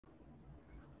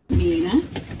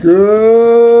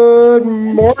Good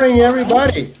morning,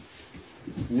 everybody.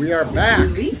 We are back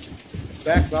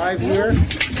live here.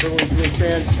 Everyone's doing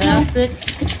fantastic.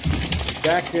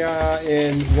 Back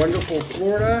in wonderful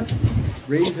Florida.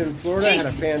 Raised in Florida, had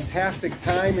a fantastic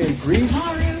time in Greece,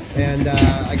 and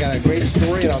I got a great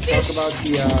story, and I'll talk about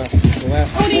the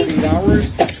last 48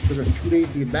 hours. So there's 2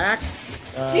 days to get back.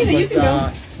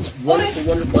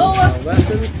 Wonderful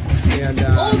lessons, and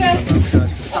about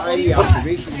society,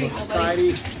 observations of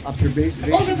society, observations of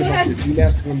the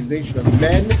demasculinization of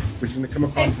men, which is going to come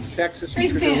across as sexist.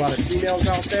 There's a lot of females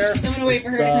out there. I'm going to wait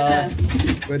for her.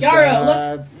 But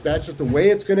that's just the way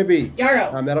it's going to be.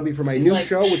 That'll be for my new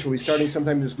show, which will be starting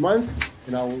sometime this month,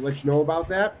 and I'll let you know about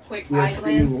that. We're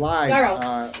streaming live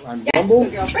on Rumble, on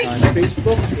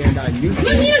Facebook, and on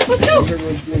YouTube.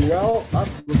 Everyone's doing well.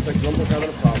 Looks like Rumble's having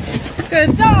a problem.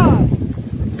 Good dog.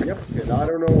 Yep, and I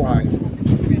don't know why.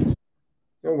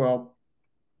 Oh well.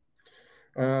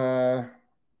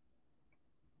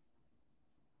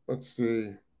 Let's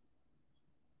see.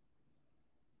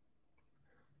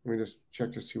 Let me just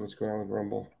check to see what's going on with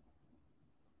Rumble.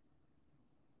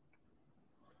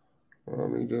 Let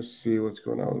me just see what's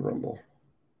going on with Rumble.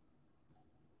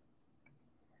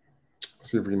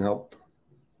 See if we can help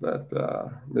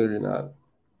that. Maybe not.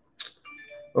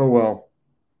 Oh, well.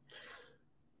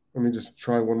 Let me just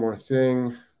try one more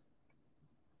thing.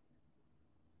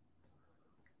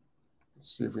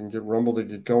 Let's see if we can get Rumble to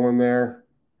get going there.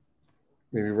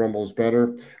 Maybe Rumble's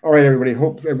better. All right, everybody.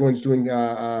 Hope everyone's doing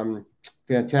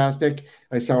fantastic.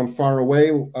 I sound far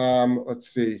away. Let's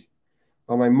see.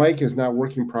 Well, my mic is not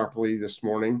working properly this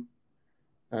morning.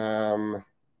 Let's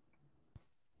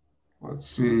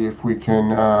see if we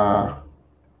can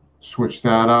switch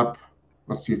that up.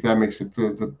 Let's see if that makes it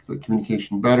the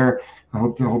communication better. I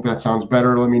hope that sounds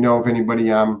better. Let me know if anybody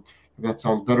if that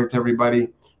sounds better to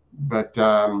everybody. But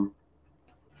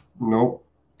nope,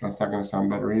 that's not going to sound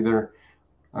better either.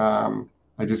 I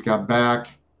just got back.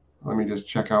 Let me just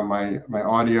check out my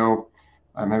audio.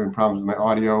 I'm having problems with my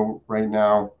audio right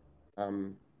now.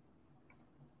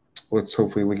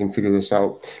 Hopefully we can figure this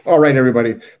out. All right,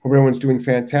 everybody. Hope everyone's doing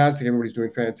fantastic. Everybody's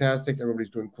doing fantastic. Everybody's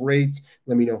doing great.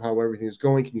 Let me know how everything is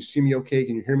going. Can you see me okay?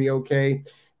 Can you hear me okay?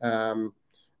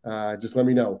 Just let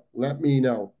me know. Let me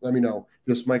know.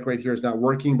 This mic right here is not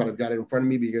working, but I've got it in front of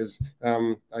me because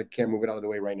I can't move it out of the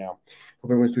way right now.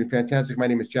 Hope everyone's doing fantastic. My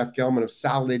name is Jeff Gelman of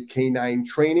Solid K9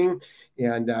 Training,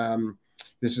 and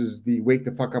this is the Wake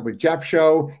the Fuck Up with Jeff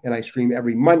show, and I stream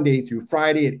every Monday through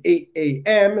Friday at 8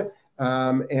 a.m.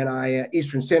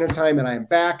 Eastern Standard Time, and I am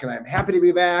back, and I'm happy to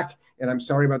be back, and I'm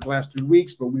sorry about the last 3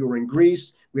 weeks, but we were in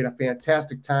Greece. We had a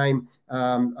fantastic time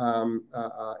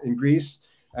in Greece.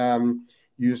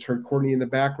 You just heard Courtney in the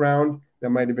background. That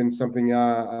might have been something,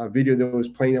 a video that was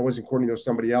playing. That wasn't Courtney, that was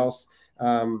somebody else.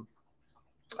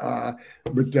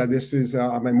 This is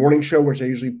my morning show, which I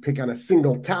usually pick on a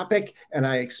single topic, and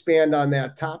I expand on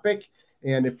that topic.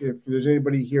 And if there's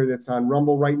anybody here that's on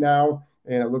Rumble right now,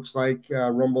 and it looks like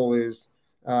Rumble is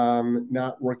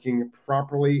not working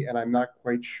properly, and I'm not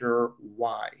quite sure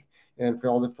why. And for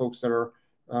all the folks that are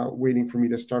waiting for me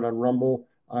to start on Rumble,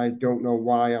 I don't know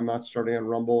why I'm not starting on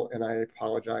Rumble, and I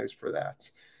apologize for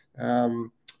that.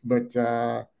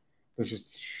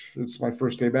 It's my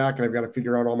first day back, and I've got to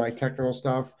figure out all my technical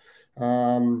stuff.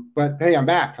 But hey, I'm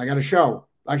back. I got a show.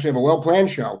 I actually have a well-planned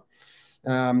show.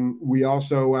 We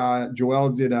also,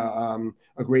 Joelle did a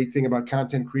great thing about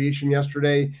content creation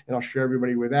yesterday, and I'll share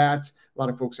everybody with that. A lot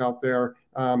of folks out there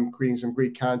creating some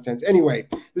great content. Anyway,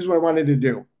 this is what I wanted to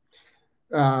do.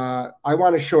 I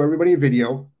want to show everybody a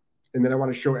video, and then I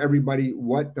want to show everybody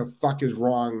what the fuck is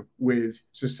wrong with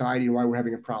society and why we're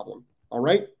having a problem. All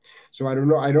right? So I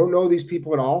don't know these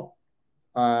people at all.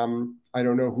 I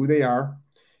don't know who they are.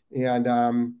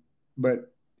 And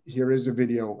but here is a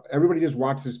video. Everybody just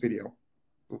watch this video.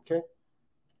 Okay?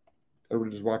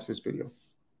 Everybody just watch this video.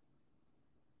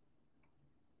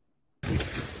 Come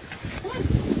on.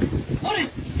 Otis,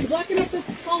 you're blocking up the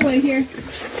hallway here.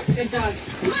 Good dog.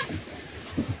 Come on.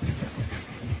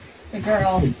 Good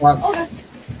girl. Okay.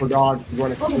 For dogs, you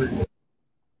want to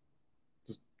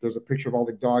there's a picture of all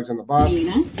the dogs on the bus.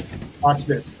 Watch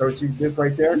this. So see this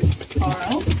right there?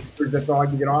 Carl. There's that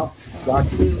dog you get off. Watch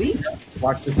this.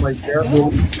 Watch this right there.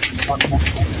 No.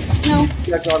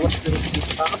 See that dog? Let's do it to the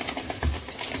top.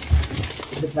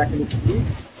 Get back in the seat.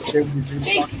 Okay, we do the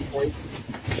talking point.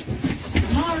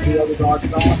 The other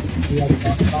dog's off. The other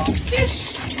dog's off. Fish.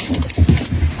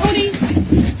 Odie.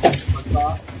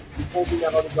 Holding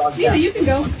that other dog Vita, you can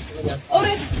go.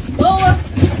 Otis. Lola.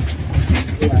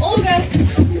 Olga.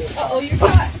 Uh-oh, you're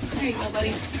caught. There you go,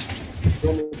 buddy.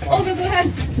 Olga, go ahead.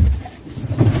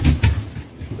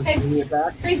 Hey, Bring it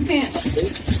back. raise the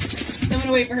pants. So I'm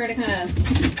gonna wait for her to kind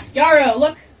of. Yarrow,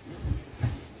 look.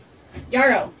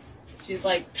 Yarrow. She's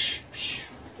like.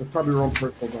 That's probably her own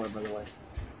personal dog, by the way.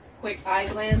 Quick eye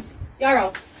glance.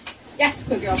 Yarrow. Yes,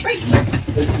 good girl. Great. Come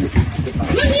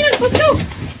on, Nina, let's go.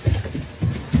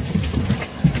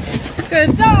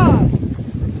 Good dog.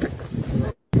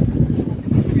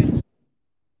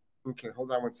 Okay,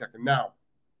 hold on one second. Now,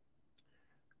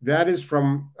 that is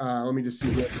from, let me just see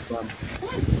where it's from.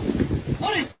 Come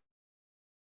on.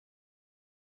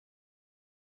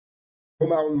 Mo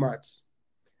Mountain Mutts.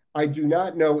 I do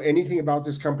not know anything about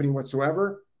this company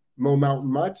whatsoever, Mo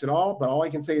Mountain Mutts at all, but all I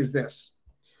can say is this.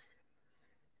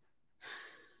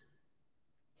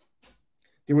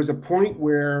 There was a point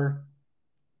where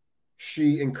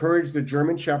she encouraged the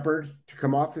German Shepherd to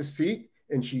come off the seat,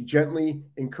 and she gently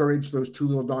encouraged those two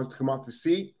little dogs to come off the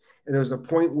seat. And there was a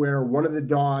point where one of the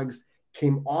dogs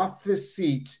came off the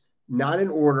seat, not in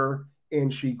order,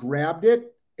 and she grabbed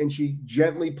it and she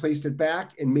gently placed it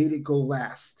back and made it go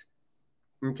last.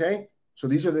 Okay? So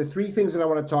these are the three things that I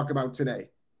want to talk about today.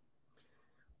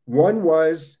 One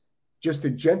was just a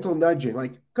gentle nudging,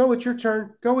 like, go, it's your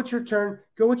turn, go, it's your turn,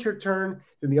 go, it's your turn.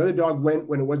 Then the other dog went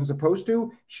when it wasn't supposed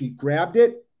to. She grabbed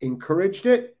it, encouraged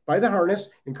it by the harness,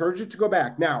 encouraged it to go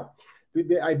back. Now,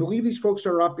 I believe these folks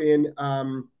are up in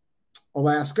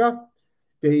Alaska.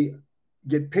 They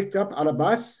get picked up on a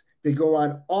bus. They go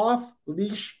on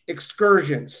off-leash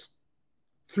excursions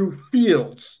through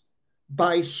fields,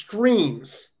 by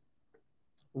streams,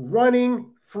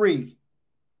 running free.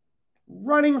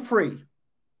 Running free.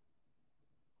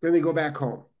 Then they go back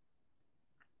home.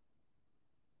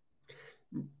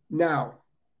 Now,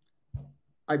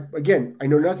 I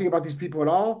know nothing about these people at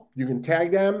all. You can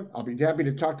tag them. I'll be happy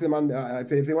to talk to them on if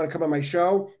they want to come on my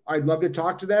show. I'd love to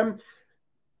talk to them.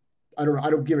 I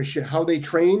don't give a shit how they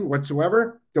train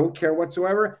whatsoever. Don't care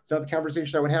whatsoever. It's not the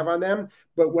conversation I would have on them.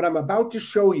 But what I'm about to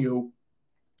show you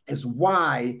is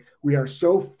why we are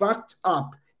so fucked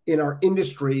up in our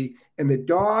industry, and the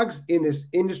dogs in this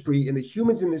industry and the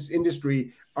humans in this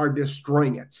industry are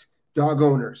destroying it. Dog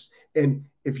owners. And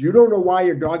if you don't know why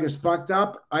your dog is fucked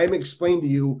up, I'm explaining to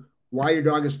you why your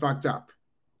dog is fucked up.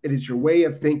 It is your way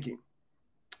of thinking.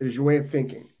 It is your way of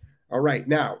thinking. All right.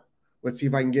 Now, let's see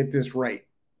if I can get this right.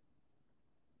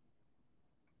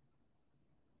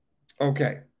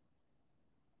 Okay.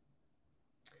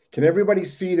 Can everybody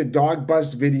see the dog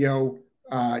buzz video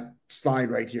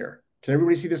slide right here? Can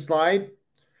everybody see the slide?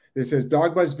 It says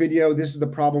dog buzz video. This is the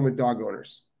problem with dog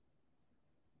owners.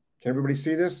 Can everybody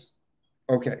see this?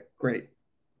 Okay, great.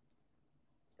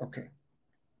 Okay.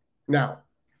 Now,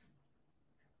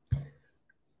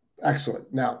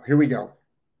 excellent. Now, here we go.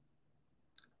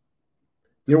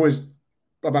 There was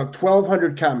about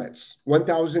 1,200 comments,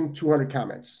 1,200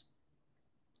 comments.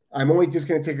 I'm only just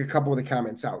going to take a couple of the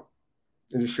comments out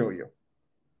and just show you.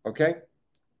 Okay?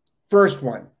 First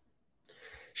one.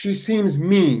 She seems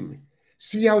mean.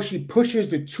 See how she pushes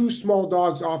the two small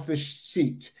dogs off the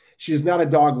seat. She is not a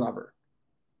dog lover.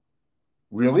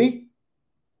 Really?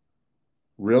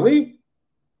 Really?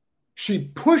 She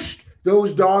pushed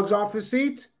those dogs off the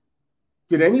seat?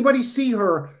 Did anybody see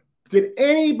her? Did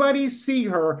anybody see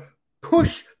her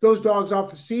push those dogs off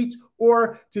the seat?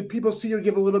 Or did people see her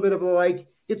give a little bit of a like,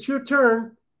 it's your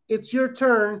turn, it's your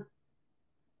turn?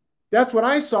 That's what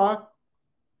I saw.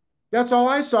 That's all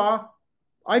I saw.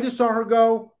 I just saw her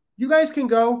go, you guys can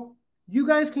go. You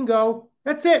guys can go.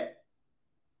 That's it.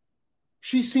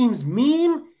 She seems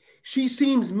mean. She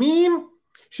seems mean.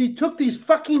 She took these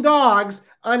fucking dogs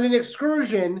on an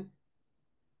excursion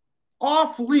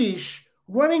off leash,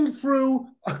 running through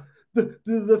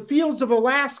the fields of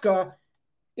Alaska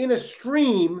in a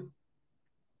stream.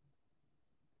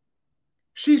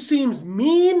 She seems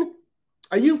mean.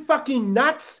 Are you fucking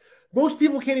nuts? Most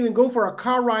people can't even go for a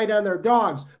car ride on their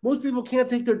dogs. Most people can't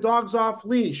take their dogs off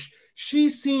leash. She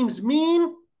seems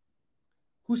mean.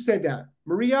 Who said that?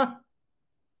 Maria?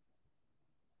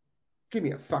 Give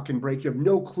me a fucking break. You have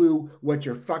no clue what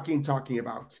you're fucking talking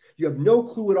about. You have no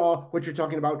clue at all what you're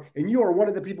talking about. And you are one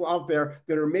of the people out there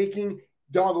that are making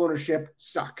dog ownership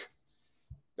suck.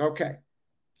 Okay.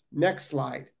 Next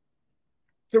slide.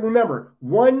 So remember,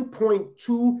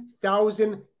 1.2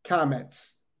 thousand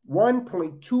comments.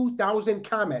 1.2 thousand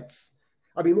comments.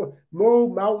 I mean, Mo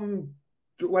Mountain,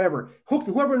 whatever.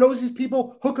 Whoever knows these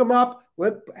people, hook them up.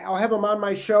 I'll have them on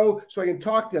my show so I can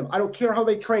talk to them. I don't care how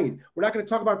they train. We're not going to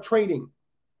talk about training.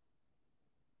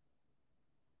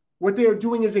 What they are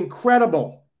doing is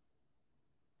incredible.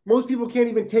 Most people can't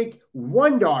even take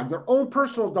one dog, their own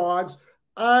personal dogs,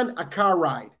 on a car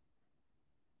ride.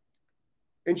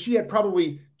 And she had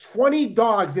probably 20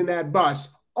 dogs in that bus,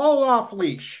 all off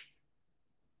leash,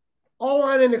 all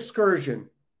on an excursion.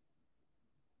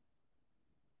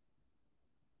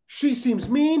 She seems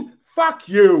mean. Fuck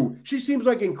you. She seems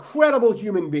like an incredible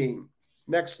human being.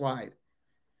 Next slide.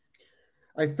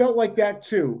 I felt like that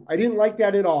too. I didn't like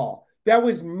that at all. That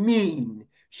was mean.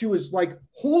 She was like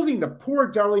holding the poor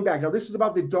darling back. Now, this is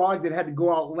about the dog that had to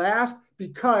go out last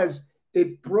because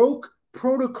it broke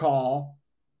protocol.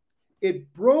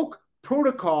 It broke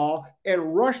protocol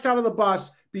and rushed out of the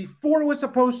bus before it was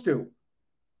supposed to.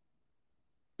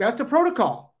 That's the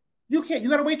protocol. You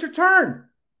got to wait your turn.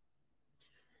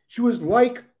 She was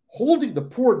like holding the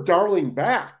poor darling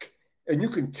back. And you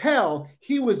can tell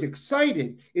he was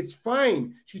excited. It's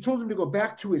fine. She told him to go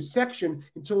back to his section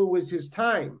until it was his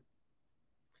time.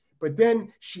 But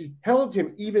then she held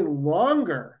him even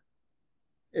longer.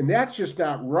 And that's just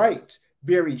not right.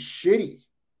 Very shitty.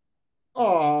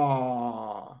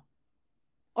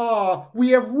 We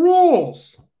have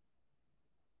rules.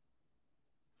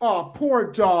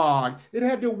 Poor dog. It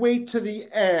had to wait to the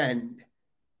end.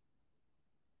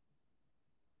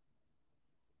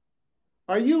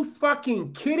 Are you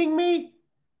fucking kidding me?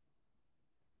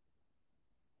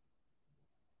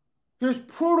 There's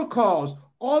protocols.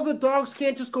 All the dogs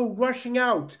can't just go rushing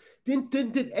out.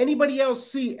 Did anybody else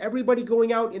see everybody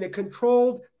going out in a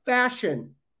controlled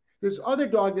fashion? This other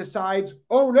dog decides,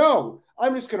 oh no,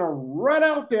 I'm just going to run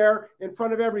out there in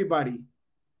front of everybody.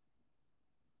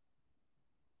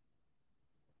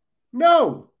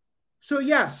 No. So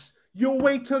yes, you'll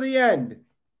wait till the end.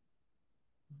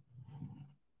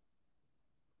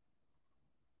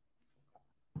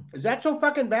 Is that so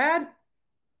fucking bad?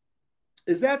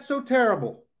 Is that so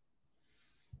terrible?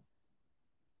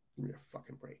 Give me a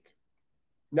fucking break.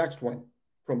 Next one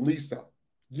from Lisa.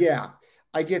 Yeah,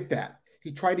 I get that.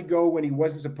 He tried to go when he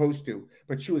wasn't supposed to,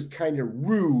 but she was kind of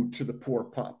rude to the poor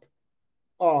pup.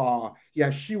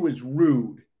 Yeah, she was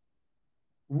rude.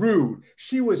 Rude.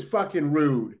 She was fucking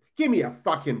rude. Give me a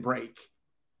fucking break.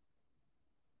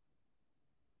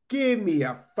 Give me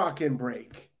a fucking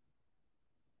break.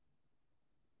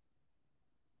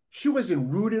 She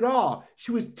wasn't rude at all.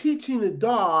 She was teaching the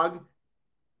dog.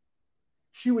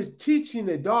 She was teaching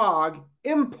the dog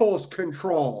impulse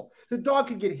control. The dog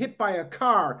could get hit by a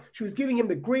car. She was giving him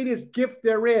the greatest gift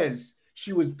there is.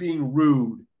 She was being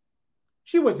rude.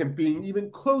 She wasn't being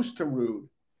even close to rude.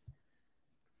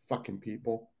 Fucking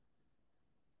people.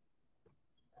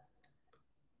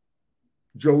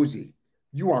 Josie,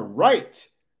 you are right.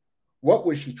 What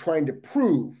was she trying to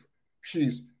prove?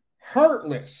 She's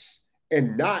heartless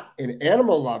and not an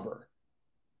animal lover.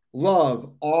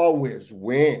 Love always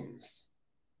wins.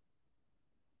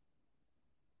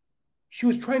 She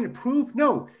was trying to prove?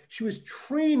 No, she was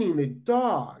training the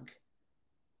dog.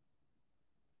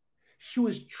 She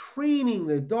was training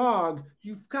the dog.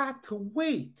 You've got to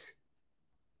wait.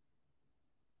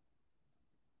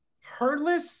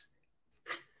 Heartless?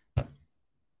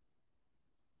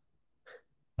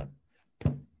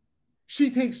 She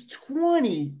takes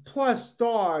 20 plus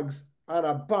dogs on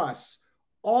a bus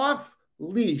off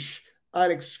leash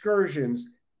on excursions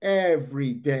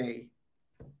every day.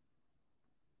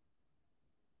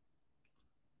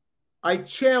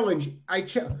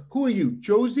 Who are you,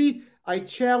 Josie? I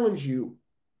challenge you.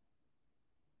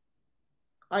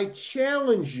 I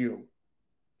challenge you,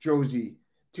 Josie,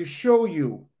 to show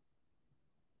you.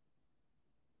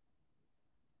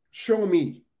 Show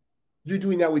me you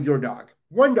doing that with your dog.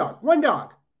 One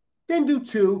dog. Then do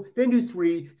 2, then do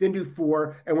 3, then do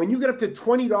 4. And when you get up to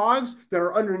 20 dogs that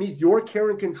are underneath your care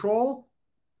and control,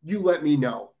 you let me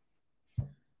know.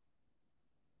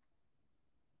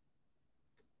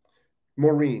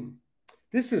 Maureen,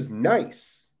 this is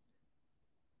nice.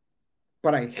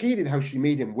 But I hated how she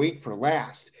made him wait for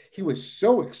last. He was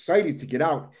so excited to get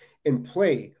out and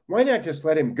play. Why not just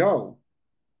let him go?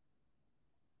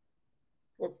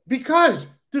 Well, because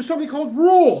there's something called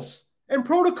rules and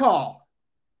protocol.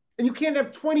 And you can't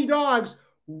have 20 dogs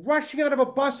rushing out of a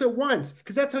bus at once,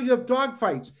 because that's how you have dog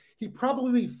fights. He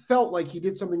probably felt like he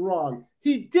did something wrong.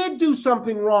 He did do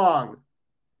something wrong.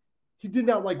 He did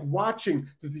not like watching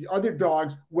that the other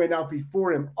dogs went out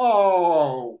before him.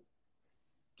 Oh,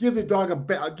 give the dog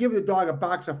a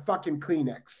box of fucking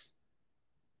Kleenex.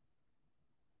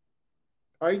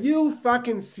 Are you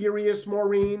fucking serious,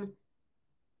 Maureen?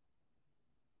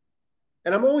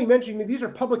 And I'm only mentioning that these are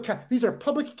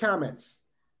public comments.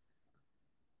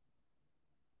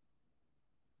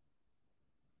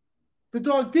 The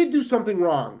dog did do something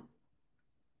wrong.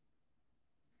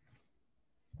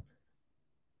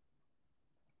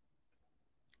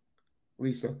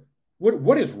 Lisa,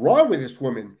 what is wrong with this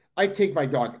woman? I take my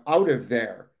dog out of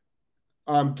there.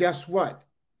 Guess what?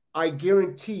 I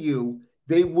guarantee you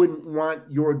they wouldn't want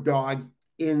your dog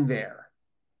in there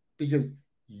because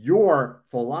your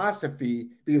philosophy,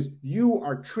 because you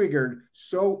are triggered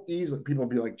so easily. People will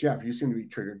be like, Jeff, you seem to be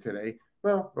triggered today.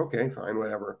 Well, okay, fine,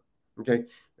 whatever. Okay.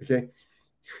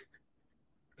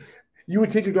 You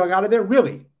would take your dog out of there?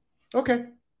 Really? Okay.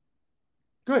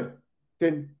 Good.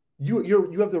 Then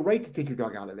you have the right to take your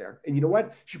dog out of there. And you know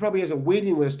what? She probably has a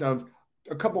waiting list of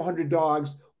a couple hundred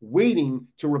dogs waiting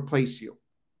to replace you.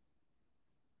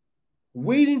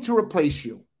 Waiting to replace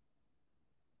you.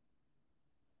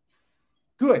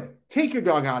 Good. Take your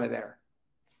dog out of there.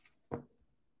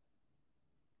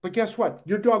 But guess what?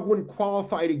 Your dog wouldn't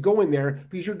qualify to go in there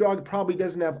because your dog probably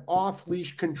doesn't have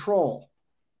off-leash control.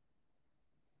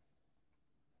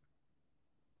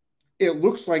 It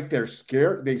looks like they're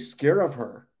scared. They're scared of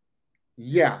her.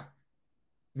 Yeah.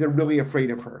 They're really afraid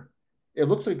of her. It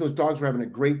looks like those dogs were having a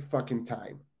great fucking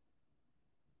time.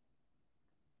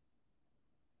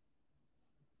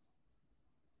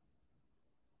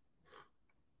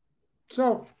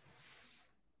 So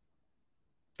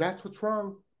that's what's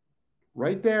wrong.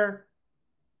 Right there.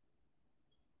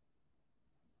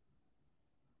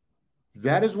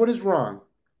 That is what is wrong.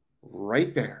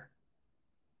 Right there.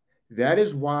 That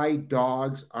is why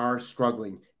dogs are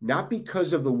struggling. Not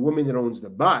because of the woman that owns the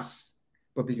bus,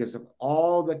 but because of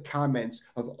all the comments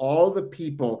of all the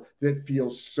people that feel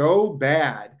so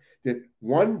bad that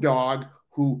one dog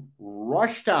who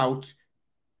rushed out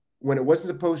when it wasn't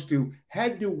supposed to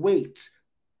had to wait.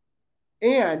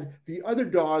 And the other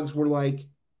dogs were like,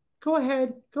 go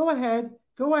ahead, go ahead,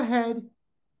 go ahead,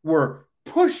 were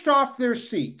pushed off their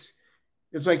seats.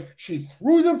 It's like she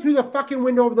threw them through the fucking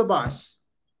window of the bus.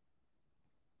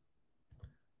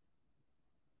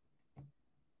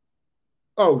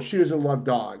 Oh, she doesn't love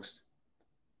dogs.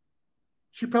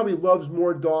 She probably loves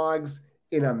more dogs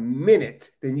in a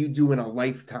minute than you do in a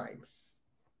lifetime.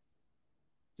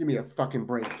 Give me a fucking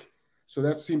break. So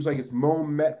that seems like it's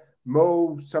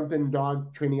Mo something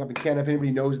dog training up in Canada. If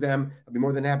anybody knows them, I'd be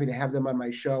more than happy to have them on my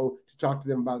show to talk to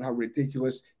them about how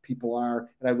ridiculous people are.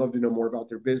 And I'd love to know more about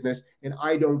their business. And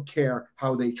I don't care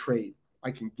how they trade.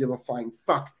 I can give a flying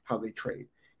fuck how they trade.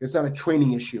 It's not a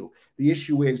training issue. The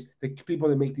issue is the people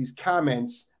that make these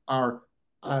comments are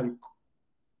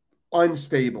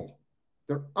unstable.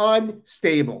 They're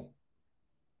unstable.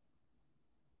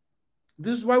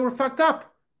 This is why we're fucked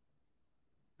up.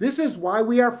 This is why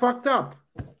we are fucked up.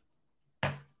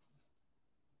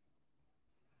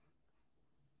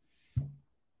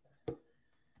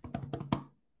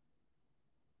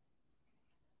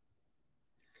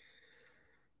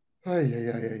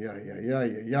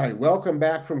 Welcome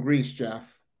back from Greece,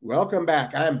 Jeff. Welcome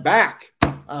back. I'm back.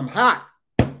 I'm hot.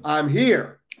 I'm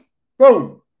here.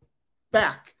 Boom.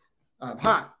 Back. I'm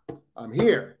hot. I'm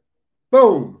here.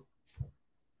 Boom.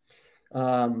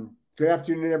 Good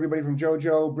afternoon, everybody from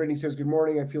JoJo. Brittany says, good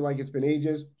morning. I feel like it's been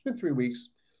ages. It's been 3 weeks.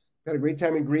 Had a great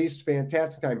time in Greece.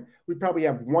 Fantastic time. We probably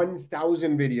have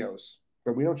 1,000 videos,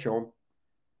 but we don't show them.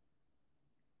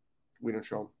 We don't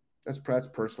show them. That's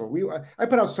personal. I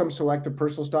put out some selective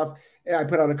personal stuff. I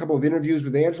put out a couple of interviews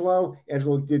with Angelo.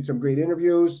 Angelo did some great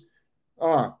interviews.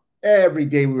 Every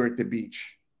day we were at the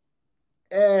beach.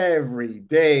 Every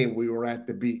day we were at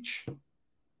the beach.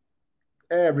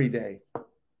 Every day.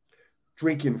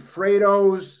 Drinking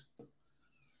Fredos.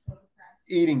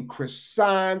 Eating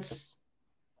croissants.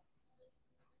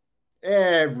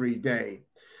 Every day.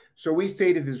 So we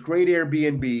stayed at this great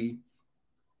Airbnb.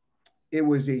 It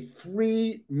was a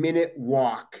 3-minute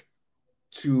walk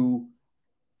to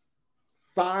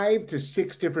 5 to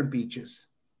 6 different beaches.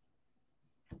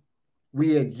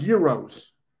 We had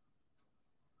euros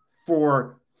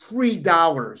for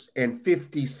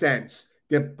 $3.50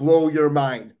 that blow your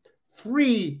mind.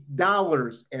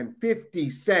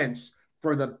 $3.50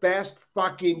 for the best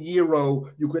fucking euro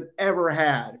you could ever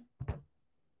have.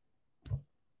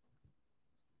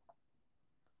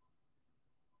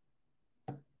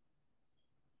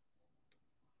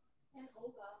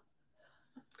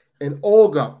 And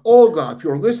Olga, if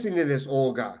you're listening to this,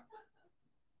 Olga,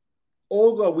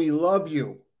 we love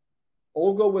you.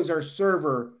 Olga was our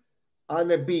server on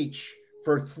the beach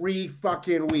for 3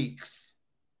 fucking weeks.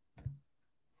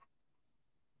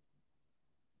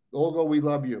 Olga, we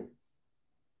love you.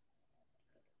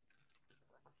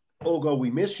 Olga,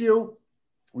 we miss you.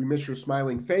 We miss your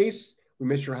smiling face. We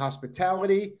miss your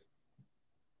hospitality.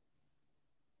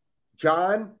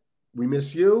 John, we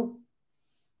miss you.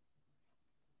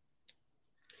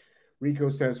 Rico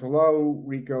says hello.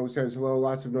 Rico says hello.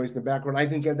 Lots of noise in the background. I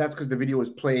think that's because the video was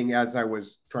playing as I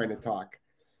was trying to talk.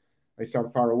 I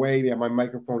sound far away. Yeah, my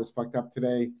microphone is fucked up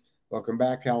today. Welcome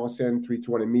back, Allison.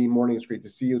 320 me. Morning. It's great to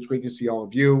see you. It's great to see all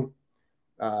of you.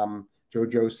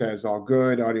 Jojo says all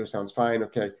good. Audio sounds fine.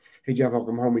 Okay. Hey, Jeff,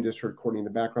 welcome home. We just heard Courtney in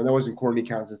the background. That wasn't Courtney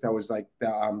Constance. That was like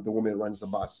the woman that runs the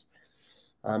bus.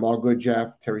 All good,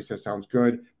 Jeff. Terry says sounds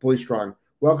good. Bully Strong.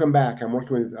 Welcome back. I'm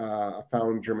working with a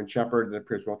found German Shepherd that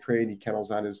appears well trained. He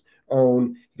kennels on his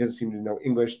own. He doesn't seem to know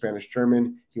English, Spanish,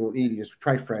 German. He won't eat. He just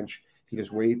tried French. He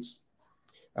just waits.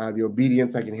 The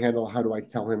obedience I can handle. How do I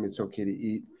tell him it's okay to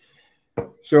eat?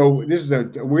 So this is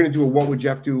we're going to do a What Would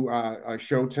Jeff Do a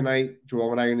show tonight.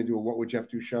 Joel and I are going to do a What Would Jeff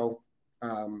Do show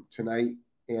tonight.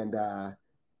 And I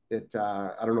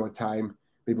don't know what time.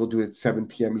 Maybe we'll do it at 7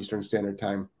 p.m. Eastern Standard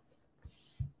Time.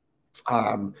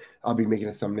 I'll be making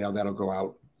a thumbnail that'll go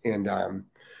out. And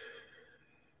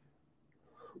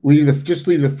just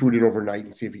leave the food in overnight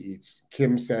and see if he eats.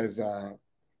 Kim says,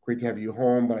 great to have you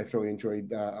home, but I thoroughly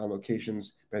enjoyed on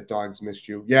locations. Bet dogs missed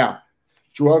you. Yeah.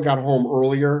 Joelle got home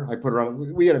earlier. I put her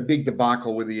on. We had a big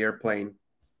debacle with the airplane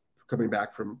coming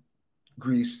back from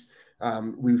Greece.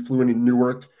 We flew into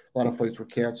Newark. A lot of flights were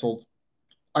canceled.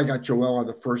 I got Joelle on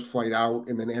the first flight out,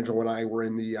 and then Angela and I were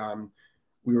in the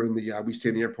we stayed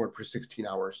in the airport for 16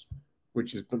 hours,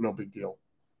 which is no big deal.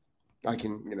 I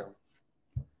can,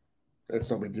 it's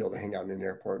no big deal to hang out in an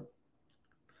airport.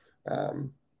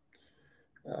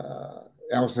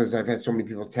 Allison says, I've had so many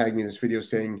people tag me in this video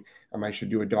saying I should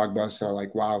do a dog bus. And I'm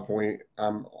like, wow, if only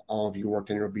all of you worked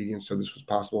in your obedience, so this was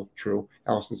possible. True.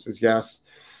 Allison says, yes.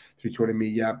 320 me,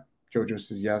 yep. Jojo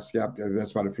says, yes, yep.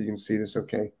 That's about it. If you can see this,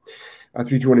 okay.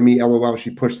 320 me, LOL,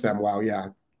 she pushed them. Wow, yeah.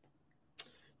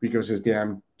 Rico says,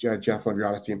 damn, Jeff, love your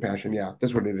honesty and passion. Yeah,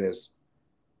 that's what it is.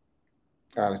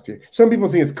 Honesty. Some people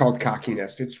think it's called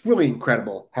cockiness. It's really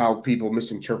incredible how people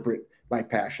misinterpret my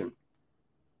passion.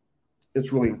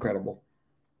 It's really incredible.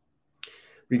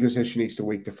 Rico says she needs to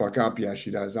wake the fuck up. Yeah, she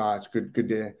does. It's good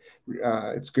to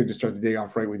it's good to start the day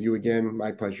off right with you again.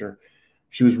 My pleasure.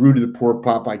 She was rude to the poor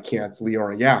pup. I can't.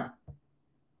 Leora. Yeah.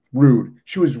 Rude.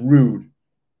 She was rude.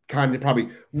 Probably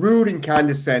rude and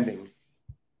condescending.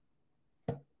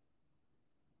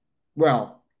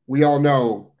 Well, we all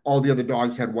know all the other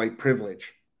dogs had white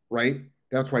privilege, right?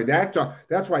 That's why that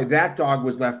dog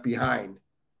was left behind.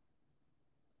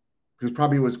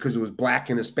 Because it was black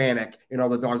and Hispanic, and all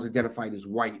the dogs identified as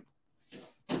white.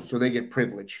 So they get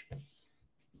privilege.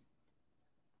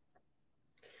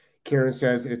 Karen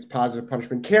says it's positive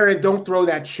punishment. Karen, don't throw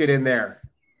that shit in there.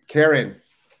 Karen,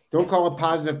 don't call it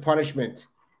positive punishment.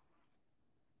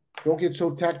 Don't get so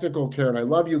technical, Karen. I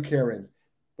love you, Karen.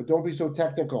 But don't be so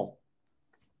technical.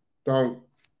 Don't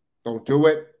do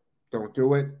it. Don't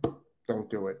do it. Don't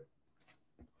do it.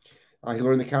 He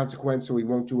learned the consequence, so he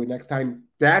won't do it next time.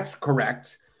 That's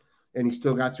correct. And he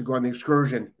still got to go on the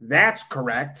excursion. That's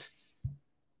correct.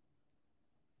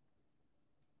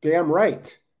 Damn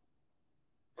right.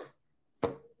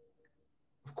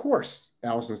 Of course,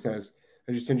 Allison says.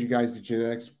 I just sent you guys the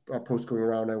genetics post going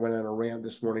around. I went on a rant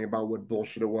this morning about what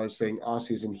bullshit it was, saying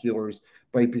Aussies and healers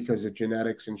bite because of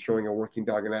genetics and showing a working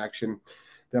dog in action.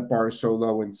 That bar is so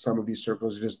low, and some of these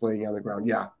circles are just laying on the ground.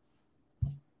 Yeah.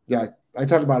 Yeah, I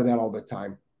talk about that all the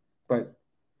time. But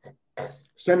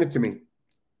send it to me.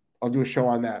 I'll do a show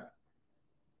on that.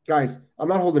 Guys, I'm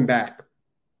not holding back.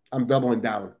 I'm doubling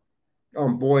down. Oh,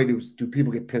 boy, do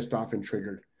people get pissed off and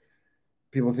triggered.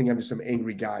 People think I'm just some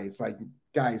angry guy. It's like,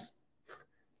 guys,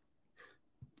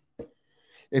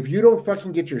 if you don't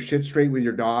fucking get your shit straight with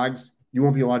your dogs, you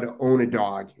won't be allowed to own a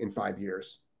dog in 5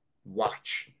 years.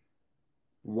 Watch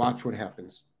what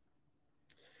happens.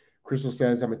 Crystal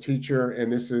says, I'm a teacher,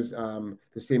 and this is the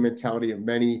same mentality of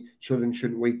many. Children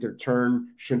shouldn't wait their turn,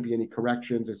 shouldn't be any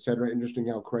corrections, etc. Interesting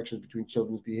how corrections between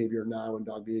children's behavior now and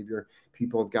dog behavior,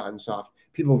 people have gotten soft.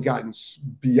 People have gotten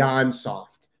beyond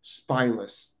soft,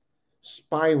 spineless.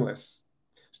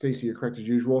 Stacy, you're correct as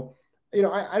usual.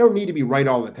 I don't need to be right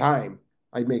all the time.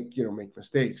 I make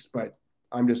mistakes, but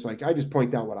I'm just like, I just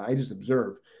point out what I just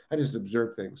observe. I just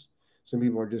observe things. Some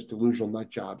people are just delusional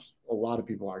nut jobs. A lot of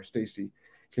people are. Stacy,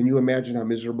 can you imagine how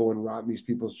miserable and rotten these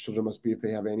people's children must be if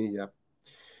they have any? Yep.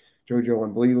 Jojo,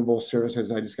 unbelievable. Sarah says,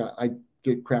 I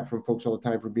get crap from folks all the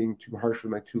time for being too harsh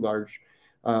with my too large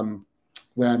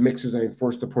lab mixes. I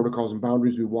enforce the protocols and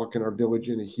boundaries. We walk in our village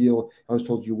in a heel. I was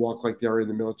told you walk like they are in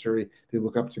the military. They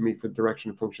look up to me for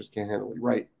direction. Folks just can't handle it.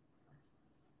 Right.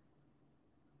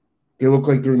 They look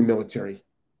like they're in the military.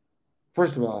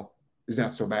 First of all, is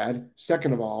that so bad?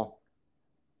 Second of all,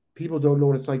 people don't know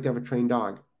what it's like to have a trained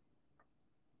dog.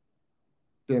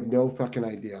 They have no fucking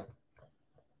idea.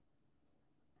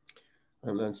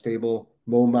 I'm unstable.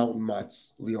 Mo Mountain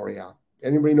Mutts, Leoria.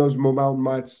 Anybody knows Mo Mountain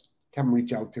Mutts? Come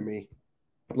reach out to me.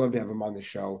 I'd love to have them on the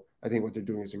show. I think what they're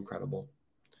doing is incredible.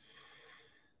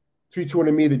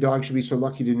 320 me, the dog should be so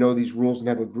lucky to know these rules and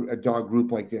have a dog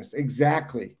group like this.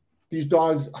 Exactly. These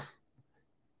dogs.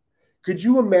 Could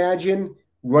you imagine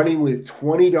running with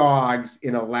 20 dogs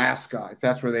in Alaska, if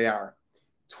that's where they are?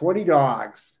 20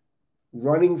 dogs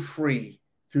running free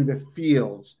through the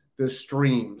fields, the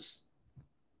streams,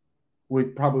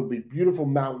 with probably beautiful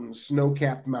mountains,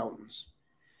 snow-capped mountains.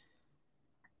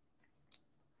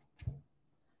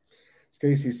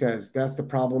 Stacy says, that's the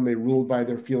problem. They ruled by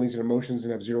their feelings and emotions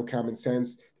and have zero common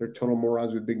sense. They're total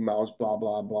morons with big mouths, blah,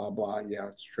 blah, blah, blah. Yeah,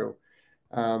 it's true.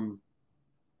 Constance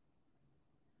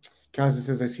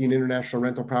says, I see an international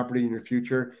rental property in your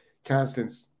future.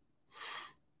 Constance,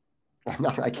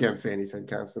 I can't say anything,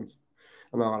 Constance.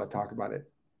 I'm not allowed to talk about it.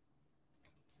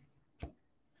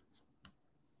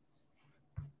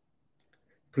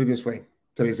 Put it this way.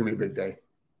 Today's going to be a big day.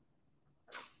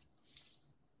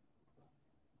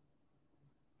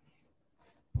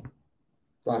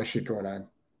 A lot of shit going on.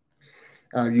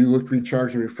 You looked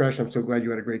recharged and refreshed. I'm so glad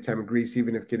you had a great time in Greece,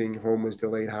 even if getting home was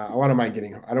delayed. I don't mind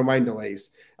getting home. I don't mind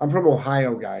delays. I'm from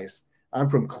Ohio, guys. I'm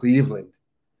from Cleveland.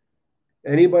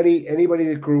 Anybody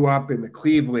that grew up in the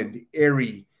Cleveland,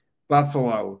 Erie,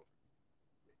 Buffalo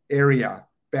area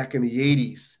back in the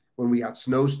 80s when we got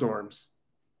snowstorms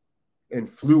and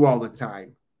flew all the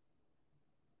time.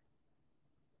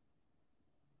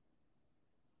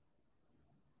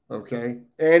 Okay?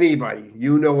 Anybody,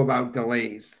 you know about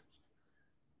delays.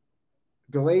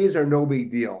 Delays are no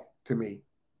big deal to me.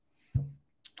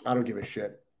 I don't give a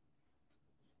shit.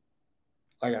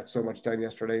 I got so much done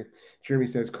yesterday. Jeremy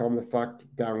says, calm the fuck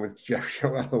down with Jeff Show,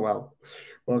 LOL.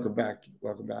 Welcome back.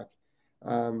 Welcome back.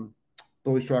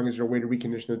 Bully Strong, is there a way to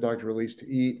recondition the dog to release to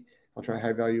eat? I'll try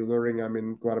high value luring. I'm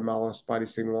in Guatemala. Spotty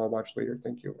signal. I'll watch later.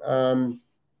 Thank you.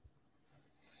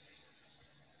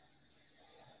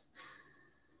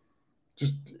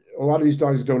 Just a lot of these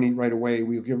dogs don't eat right away.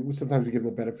 Sometimes we give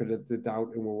them the benefit of the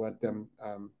doubt, and we'll let them.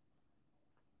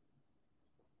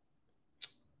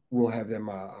 We'll have them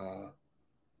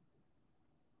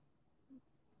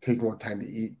take more time to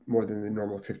eat, more than the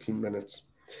normal 15 minutes.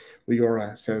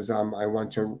 Leora says, I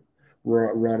want to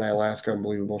run Alaska.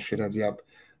 Unbelievable shitheads. Yep.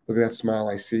 Look at that smile.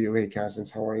 I see you. Hey, Constance,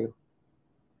 how are you?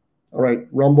 All right,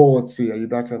 Rumble. Let's see. Are you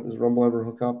back up? Does Rumble ever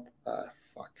hook up?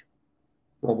 Fuck.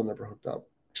 Rumble never hooked up.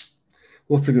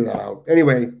 We'll figure that out.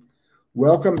 Anyway,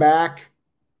 welcome back.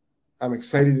 I'm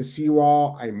excited to see you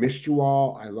all. I missed you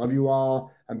all. I love you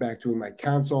all. I'm back doing my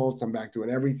consults. I'm back doing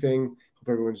everything. Hope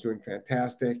everyone's doing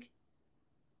fantastic.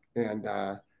 And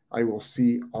I will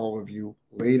see all of you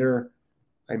later.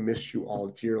 I miss you all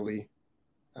dearly.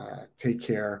 Take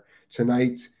care.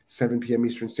 Tonight, 7 p.m.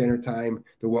 Eastern Standard Time,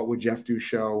 the What Would Jeff Do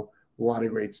show. A lot of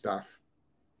great stuff.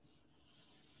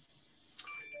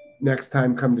 Next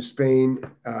time, come to Spain.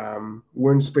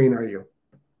 Where in Spain are you?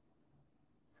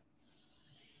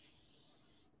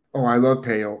 Oh, I love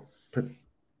Paella.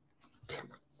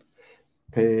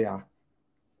 Paella.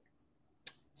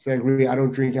 Sangria. I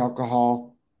don't drink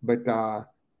alcohol, but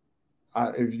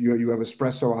if you have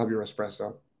espresso, I'll have your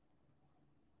espresso.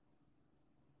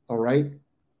 All right?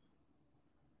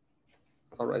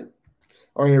 All right.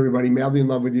 All right, everybody. Madly in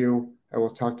love with you. I will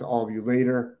talk to all of you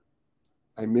later.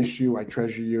 I miss you. I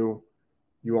treasure you.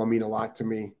 You all mean a lot to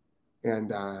me.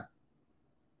 And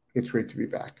it's great to be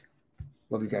back.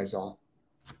 Love you guys all.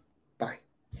 Bye.